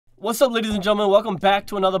What's up, ladies and gentlemen? Welcome back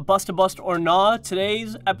to another Busta-Bust or Nah.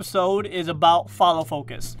 Today's episode is about follow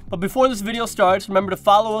focus. But before this video starts, remember to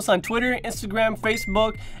follow us on Twitter, Instagram,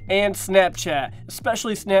 Facebook, and Snapchat.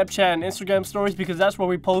 Especially Snapchat and Instagram stories because that's where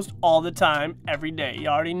we post all the time, every day. You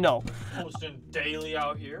already know. Posting daily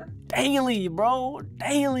out here? Daily, bro.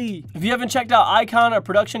 Daily. If you haven't checked out Icon, our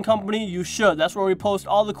production company, you should. That's where we post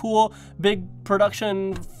all the cool, big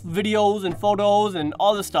production videos and photos and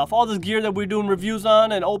all this stuff. All this gear that we're doing reviews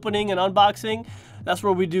on and opening and unboxing. That's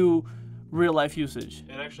where we do real life usage.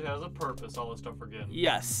 It actually has a purpose, all the stuff we're getting.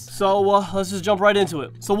 Yes. So let's just jump right into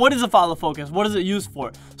it. So what is a follow focus? What is it used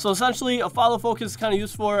for? So essentially a follow focus is kind of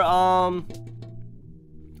used for,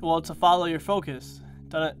 well, to follow your focus.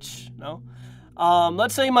 No?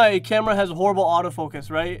 Let's say my camera has a horrible autofocus,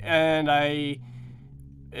 right? And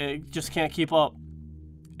it just can't keep up.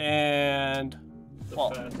 And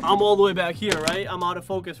well, I'm all the way back here, right? I'm out of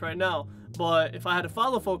focus right now. But if I had a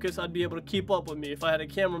follow focus, I'd be able to keep up with me if I had a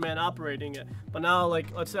cameraman operating it. But now, like,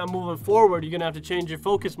 let's say I'm moving forward, you're gonna have to change your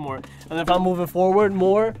focus more. And if I'm moving forward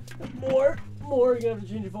more, you're gonna have to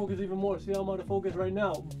change your focus even more. See how I'm out of focus right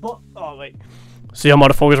now? Oh wait. See, I'm out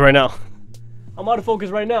of focus right now. I'm out of focus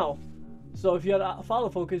right now. So if you had a follow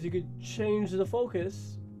focus, you could change the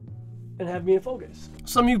focus and have me in focus.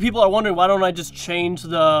 Some of you people are wondering, why don't I just change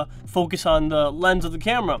the focus on the lens of the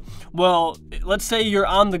camera? Well, let's say you're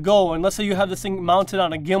on the go, and let's say you have this thing mounted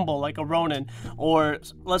on a gimbal like a Ronin, or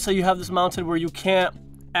let's say you have this mounted where you can't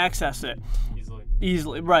access it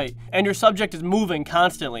easily, right? And your subject is moving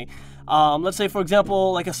constantly. Let's say, for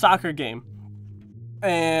example, like a soccer game,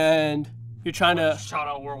 and you're trying to shout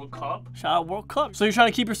out World Cup. Shout out World Cup. So you're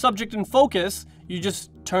trying to keep your subject in focus. You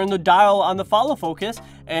just turn the dial on the follow focus,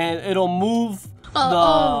 and it'll move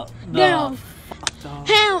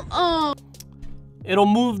it'll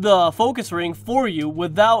move the focus ring for you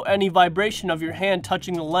without any vibration of your hand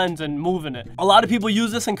touching the lens and moving it. A lot of people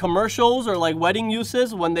use this in commercials or like wedding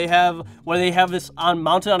uses when they have this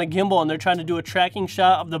mounted on a gimbal and they're trying to do a tracking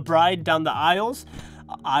shot of the bride down the aisle,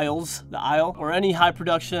 or any high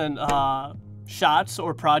production shots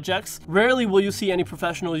or projects. Rarely will you see any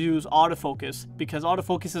professional use autofocus because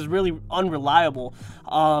autofocus is really unreliable.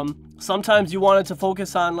 Sometimes you want it to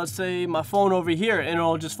focus on, let's say, my phone over here, and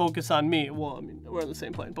it'll just focus on me. Well, I mean, we're on the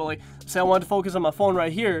same plane, but like, say I want to focus on my phone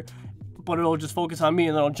right here, but it'll just focus on me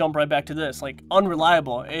and then it'll jump right back to this. Like,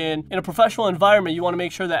 unreliable. And in a professional environment, you want to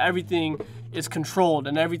make sure that everything is controlled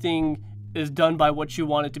and everything is done by what you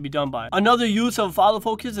want it to be done by. Another use of follow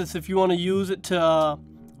focus is if you want to use it to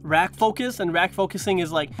rack focus, and rack focusing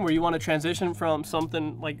is like where you want to transition from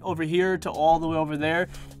something like over here to all the way over there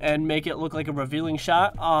and make it look like a revealing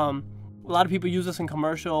shot. A lot of people use this in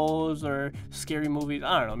commercials or scary movies.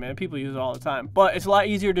 I don't know, man. People use it all the time. But it's a lot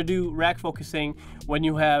easier to do rack focusing when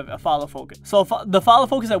you have a follow focus. So the follow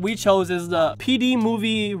focus that we chose is the PD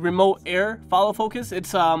Movie Remote Air follow focus.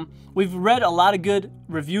 It's we've read a lot of good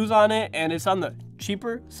reviews on it, and it's on the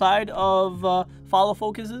cheaper side of follow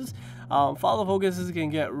focuses. Follow focuses can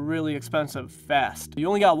get really expensive fast. You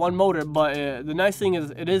only got one motor, but the nice thing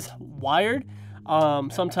is it is wired.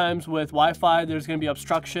 Sometimes with Wi-Fi there's going to be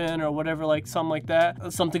obstruction or whatever, like something like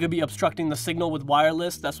that. Something could be obstructing the signal with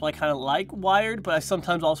wireless. That's why I kind of like wired, but I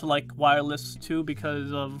sometimes also like wireless too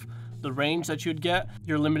because of the range that you'd get.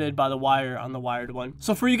 You're limited by the wire on the wired one.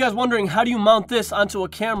 So for you guys wondering, how do you mount this onto a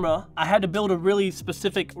camera? I had to build a really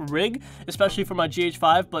specific rig, especially for my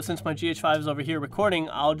GH5, but since my GH5 is over here recording,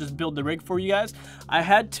 I'll just build the rig for you guys. I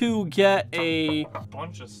had to get a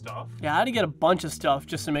bunch of stuff. Yeah, I had to get a bunch of stuff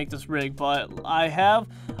just to make this rig, but I have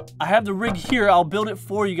the rig here. I'll build it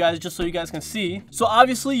for you guys just so you guys can see. So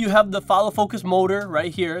obviously you have the follow focus motor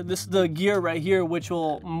right here. This is the gear right here which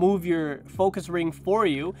will move your focus ring for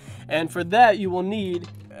you. And for that, you will need,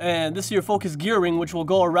 and this is your focus gear ring, which will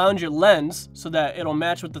go around your lens so that it'll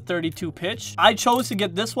match with the 32 pitch. I chose to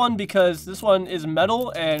get this one because this one is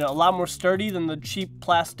metal and a lot more sturdy than the cheap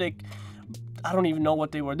plastic. I don't even know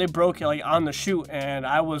what they were. They broke it like on the shoot, and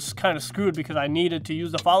I was kind of screwed because I needed to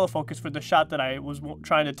use the follow focus for the shot that I was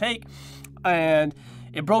trying to take, and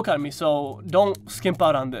it broke on me. So don't skimp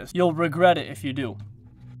out on this. You'll regret it if you do.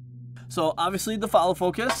 So obviously the follow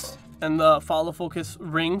focus and the follow focus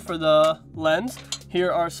ring for the lens.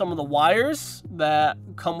 Here are some of the wires that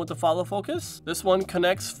come with the follow focus. This one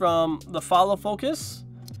connects from the follow focus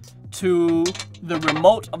to the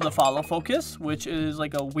remote of the follow focus, which is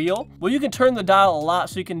like a wheel. Well, you can turn the dial a lot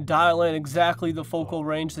so you can dial in exactly the focal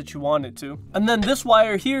range that you want it to. And then this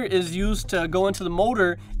wire here is used to go into the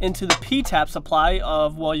motor into the P-tap supply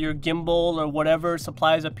of, well, your gimbal or whatever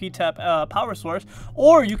supplies a P-tap power source.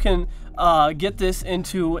 Or you can get this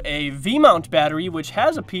into a V-mount battery, which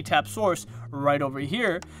has a P-tap source right over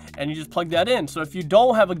here, and you just plug that in. So if you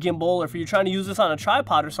don't have a gimbal, or if you're trying to use this on a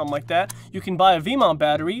tripod or something like that, you can buy a V-mount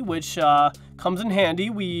battery, which comes in handy.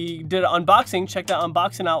 We did an unboxing. Check that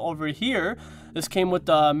unboxing out over here. This came with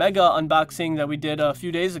the mega unboxing that we did a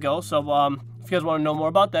few days ago. So if you guys want to know more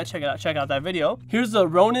about that, check out that video. Here's the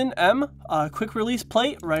Ronin M quick release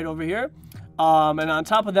plate right over here. And on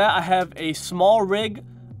top of that, I have a small rig,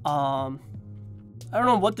 I don't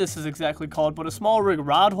know what this is exactly called, but a small rig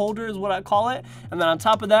rod holder is what I call it. And then on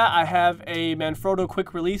top of that, I have a Manfrotto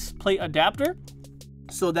quick release plate adapter.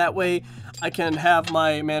 So that way I can have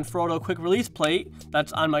my Manfrotto quick release plate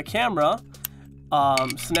that's on my camera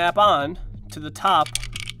snap on to the top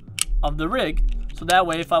of the rig. So that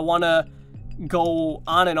way if I want to go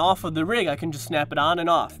on and off of the rig, I can just snap it on and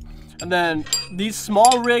off. And then these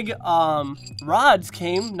small rig rods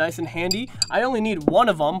came nice and handy. I only need one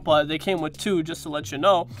of them, but they came with two, just to let you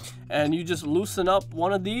know. And you just loosen up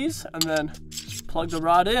one of these and then plug the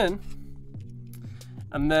rod in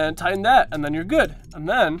and then tighten that, and then you're good. And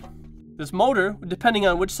then this motor, depending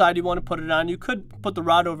on which side you want to put it on, you could put the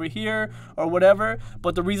rod over here or whatever.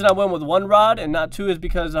 But the reason I went with one rod and not two is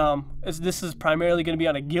because this is primarily going to be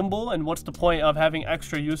on a gimbal, and what's the point of having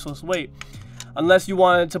extra useless weight? Unless you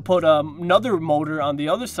wanted to put another motor on the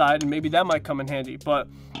other side, and maybe that might come in handy. But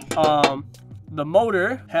the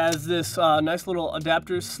motor has this nice little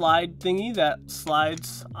adapter slide thingy that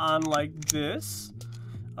slides on like this.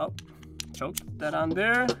 Oh, choked that on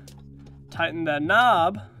there. Tighten that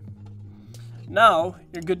knob. Now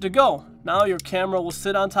you're good to go. Now your camera will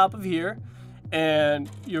sit on top of here, and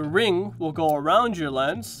your ring will go around your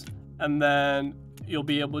lens, and then you'll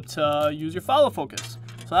be able to use your follow focus.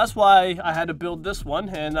 So that's why I had to build this one,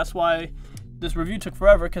 and that's why this review took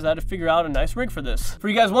forever, because I had to figure out a nice rig for this. For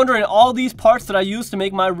you guys wondering, all these parts that I used to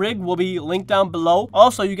make my rig will be linked down below.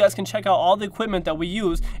 Also, you guys can check out all the equipment that we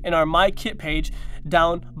use in our My Kit page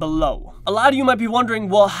down below. A lot of you might be wondering,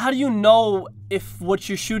 well, how do you know if what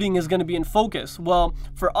you're shooting is going to be in focus? Well,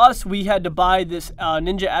 for us, we had to buy this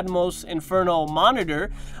Ninja Atmos Inferno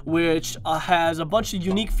monitor, which has a bunch of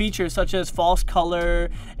unique features such as false color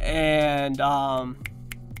and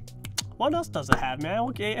what else does it have, man?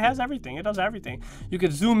 Okay, it has everything. It does everything. You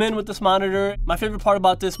could zoom in with this monitor. My favorite part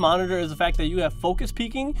about this monitor is the fact that you have focus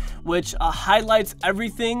peaking, which highlights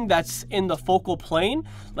everything that's in the focal plane.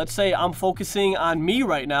 Let's say I'm focusing on me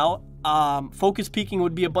right now. Focus peaking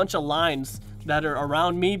would be a bunch of lines that are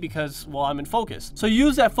around me because, well, I'm in focus. So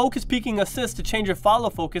use that focus peaking assist to change your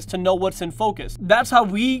follow focus to know what's in focus. That's how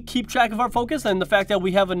we keep track of our focus, and the fact that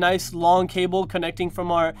we have a nice long cable connecting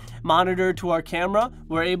from our monitor to our camera,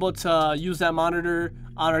 we're able to use that monitor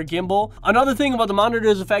on our gimbal. Another thing about the monitor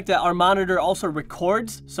is the fact that our monitor also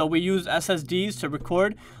records, so we use SSDs to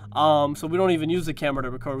record. So we don't even use the camera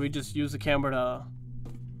to record, we just use the camera to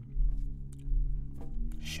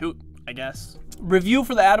shoot, I guess. Review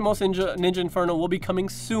for the Atmos Ninja Inferno will be coming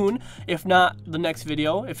soon, if not the next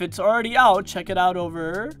video. If it's already out, check it out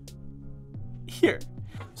over here.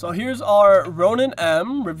 So here's our Ronin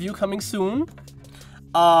M review coming soon.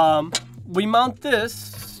 We mount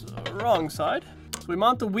this wrong side. So we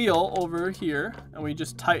mount the wheel over here and we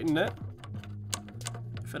just tighten it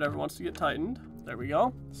if it ever wants to get tightened. There we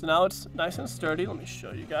go. So now it's nice and sturdy. Let me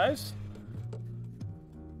show you guys.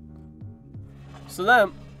 So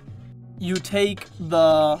then you take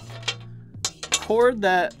the cord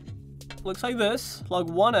that looks like this, plug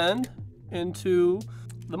one end into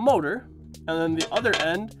the motor, and then the other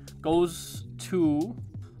end goes to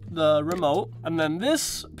the remote. And then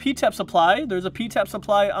this P-tap supply, there's a P-tap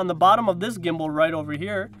supply on the bottom of this gimbal right over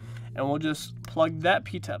here, and we'll just plug that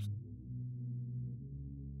P-tap.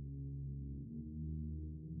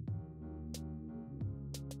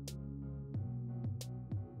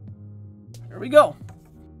 There we go.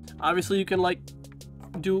 Obviously, you can like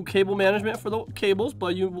do cable management for the cables,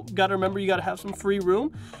 but you gotta remember you gotta have some free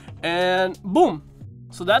room, and boom.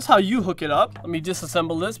 So that's how you hook it up. Let me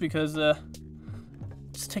disassemble this because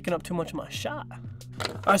it's taking up too much of my shot.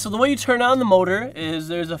 All right, so the way you turn on the motor is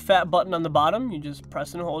there's a fat button on the bottom. You just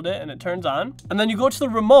press and hold it and it turns on. And then you go to the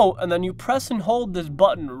remote and then you press and hold this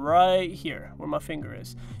button right here where my finger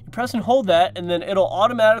is. You press and hold that and then it'll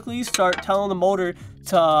automatically start telling the motor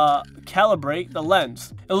to calibrate the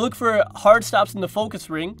lens. It'll look for hard stops in the focus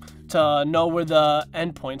ring to know where the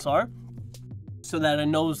endpoints are so that it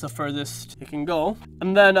knows the furthest it can go.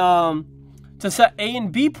 And then to set A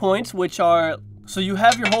and B points, which are, so you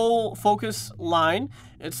have your whole focus line.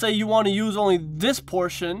 Let's say you want to use only this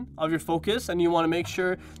portion of your focus and you want to make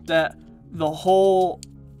sure that the whole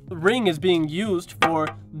ring is being used for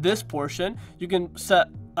this portion. You can set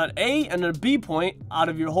an A and a B point out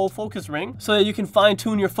of your whole focus ring so that you can fine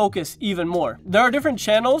tune your focus even more. There are different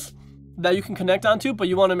channels that you can connect onto, but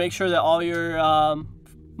you want to make sure that all your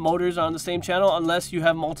motors are on the same channel. Unless you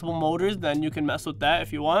have multiple motors, then you can mess with that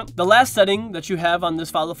if you want. The last setting that you have on this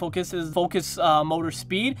follow focus is focus motor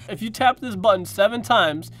speed. If you tap this button 7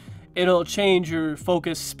 times, it'll change your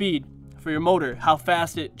focus speed for your motor, how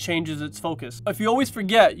fast it changes its focus. If you always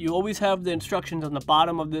forget, you always have the instructions on the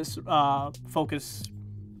bottom of this focus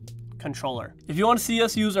controller. If you want to see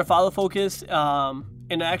us use our follow focus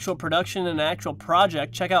in actual production and actual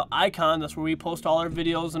project, check out Icon. That's where we post all our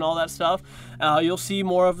videos and all that stuff. You'll see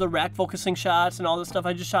more of the rack focusing shots and all this stuff.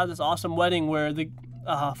 I just shot this awesome wedding where the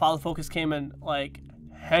follow focus came in like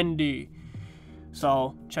handy.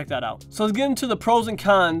 So check that out. So let's get into the pros and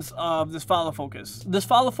cons of this follow focus. This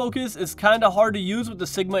follow focus is kind of hard to use with the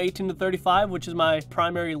Sigma 18-35, which is my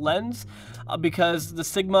primary lens, because the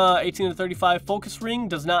Sigma 18-35 focus ring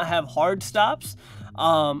does not have hard stops.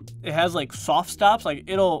 It has like soft stops. Like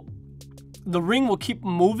the ring will keep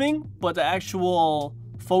moving, but the actual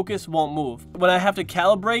focus won't move. When I have to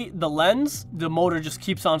calibrate the lens, the motor just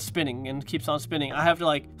keeps on spinning and keeps on spinning. I have to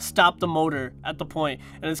like stop the motor at the point,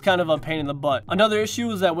 and it's kind of a pain in the butt. Another issue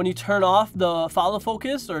is that when you turn off the follow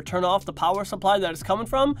focus or turn off the power supply that it's coming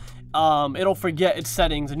from, it'll forget its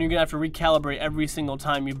settings, and you're gonna have to recalibrate every single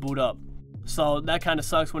time you boot up. So that kind of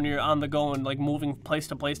sucks when you're on the go and like moving place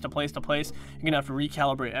to place to place to place. You're gonna have to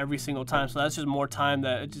recalibrate every single time. So that's just more time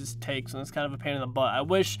that it just takes, and it's kind of a pain in the butt. I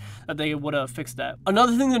wish that they would have fixed that.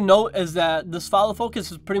 Another thing to note is that this follow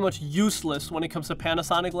focus is pretty much useless when it comes to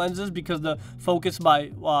Panasonic lenses, because the focus by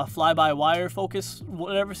fly-by-wire focus,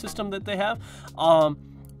 whatever system that they have,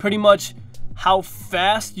 pretty much how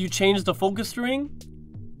fast you change the focus ring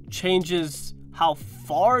changes how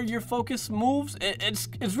far your focus moves.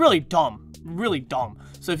 It's really dumb. Really dumb.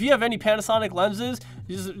 So if you have any Panasonic lenses,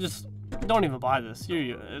 just don't even buy this.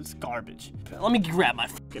 It's garbage. Let me grab my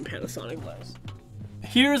fucking Panasonic lens.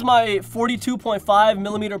 Here's my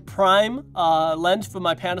 42.5mm prime lens for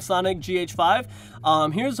my Panasonic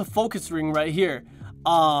GH5. Here's the focus ring right here.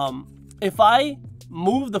 If I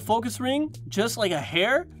move the focus ring just like a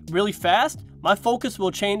hair really fast, my focus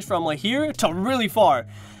will change from like here to really far.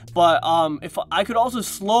 But if I could also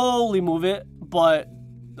slowly move it, but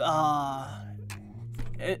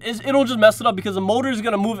it'll just mess it up, because the motor is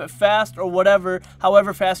going to move it fast or whatever,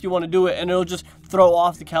 however fast you want to do it, and it'll just throw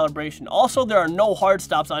off the calibration. Also, there are no hard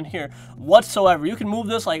stops on here whatsoever. You can move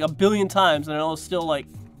this like a billion times and it'll still like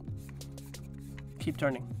keep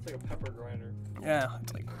turning. It's like a pepper grinder. Yeah,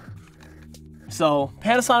 it's like... So,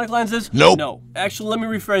 Panasonic lenses? Nope. No. Actually, let me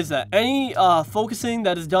rephrase that. Any focusing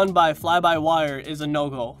that is done by fly-by-wire is a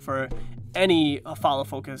no-go for any follow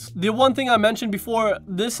focus. The one thing I mentioned before,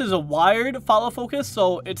 this is a wired follow focus,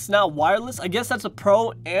 so it's not wireless. I guess that's a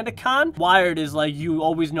pro and a con. Wired is like you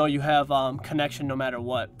always know you have connection no matter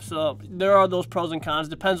what. So there are those pros and cons.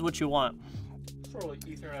 Depends what you want. Sort of like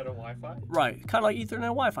Ethernet and Wi-Fi? Right, kind of like Ethernet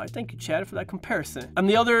and Wi-Fi. Thank you, Chad, for that comparison. And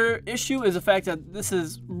the other issue is the fact that this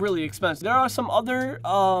is really expensive. There are some other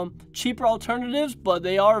cheaper alternatives, but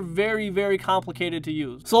they are very, very complicated to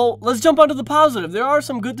use. So let's jump onto the positive. There are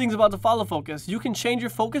some good things about the follow focus. You can change your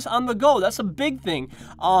focus on the go. That's a big thing.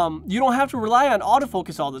 You don't have to rely on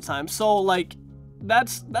autofocus all the time. So like,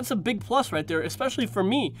 that's a big plus right there, especially for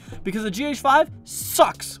me, because the GH5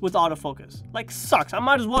 sucks with autofocus. Like, sucks. I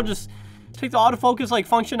might as well just take the autofocus like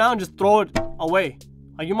function out and just throw it away.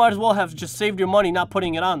 Like, you might as well have just saved your money not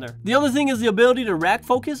putting it on there. The other thing is the ability to rack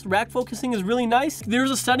focus. Rack focusing is really nice. There's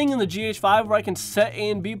a setting in the GH5 where I can set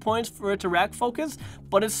A and B points for it to rack focus,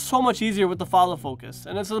 but it's so much easier with the follow focus,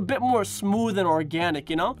 and it's a bit more smooth and organic,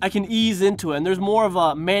 you know? I can ease into it, and there's more of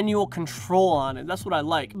a manual control on it. That's what I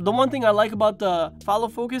like. The one thing I like about the follow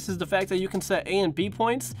focus is the fact that you can set A and B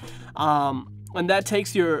points. And that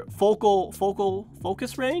takes your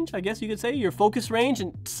focus range, I guess you could say, your focus range,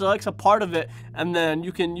 and selects a part of it, and then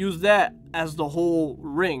you can use that as the whole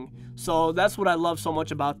ring. So that's what I love so much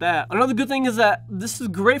about that. Another good thing is that this is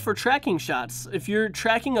great for tracking shots. If you're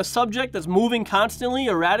tracking a subject that's moving constantly,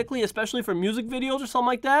 erratically, especially for music videos or something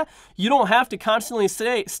like that, you don't have to constantly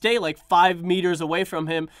stay like 5 meters away from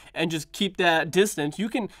him and just keep that distance. You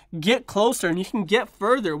can get closer and you can get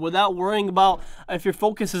further without worrying about if your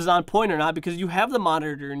focus is on point or not, because you have the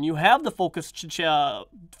monitor and you have the focus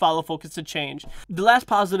follow focus to change. The last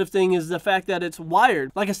positive thing is the fact that it's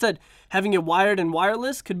wired. Like I said, having it wired and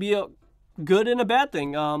wireless could be a good and a bad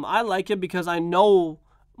thing. I like it because I know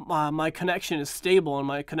my connection is stable and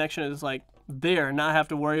my connection is like there, and not have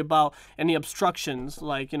to worry about any obstructions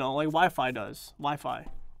like, you know, like Wi-Fi does.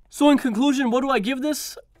 So in conclusion, what do I give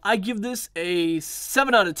this? I give this a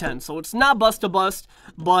 7 out of 10. So it's not Busta-Bust,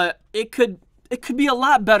 but it could be a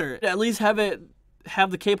lot better. At least have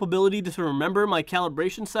the capability to remember my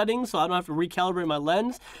calibration settings, so I don't have to recalibrate my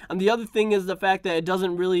lens. And the other thing is the fact that it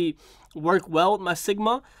doesn't really work well with my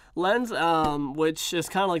Sigma lens, which is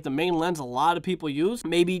kind of like the main lens a lot of people use.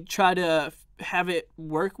 Maybe try to have it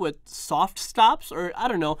work with soft stops, or I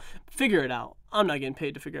don't know, figure it out. I'm not getting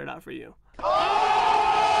paid to figure it out for you.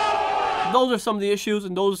 Those are some of the issues,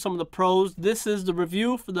 and those are some of the pros. This is the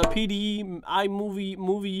review for the PD iMovie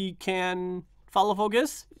movie can follow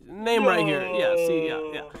focus. Name right here. Yeah, see,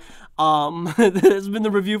 yeah. This has been the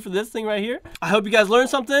review for this thing right here. I hope you guys learned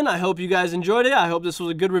something. I hope you guys enjoyed it. I hope this was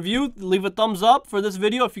a good review. Leave a thumbs up for this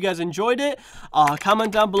video if you guys enjoyed it.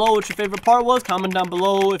 Comment down below what your favorite part was. Comment down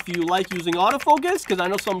below if you like using autofocus, because I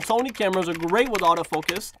know some Sony cameras are great with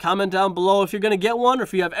autofocus. Comment down below if you're going to get one, or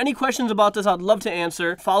if you have any questions about this, I'd love to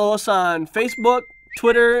answer. Follow us on Facebook,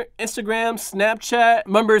 Twitter, Instagram, Snapchat.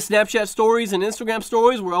 Remember Snapchat stories and Instagram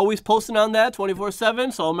stories, we're always posting on that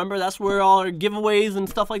 24/7. So remember, that's where all our giveaways and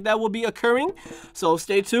stuff like that will be occurring. So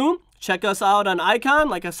stay tuned. Check us out on Icon.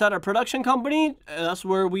 Like I said, our production company. That's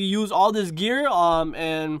where we use all this gear.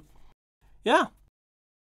 And yeah.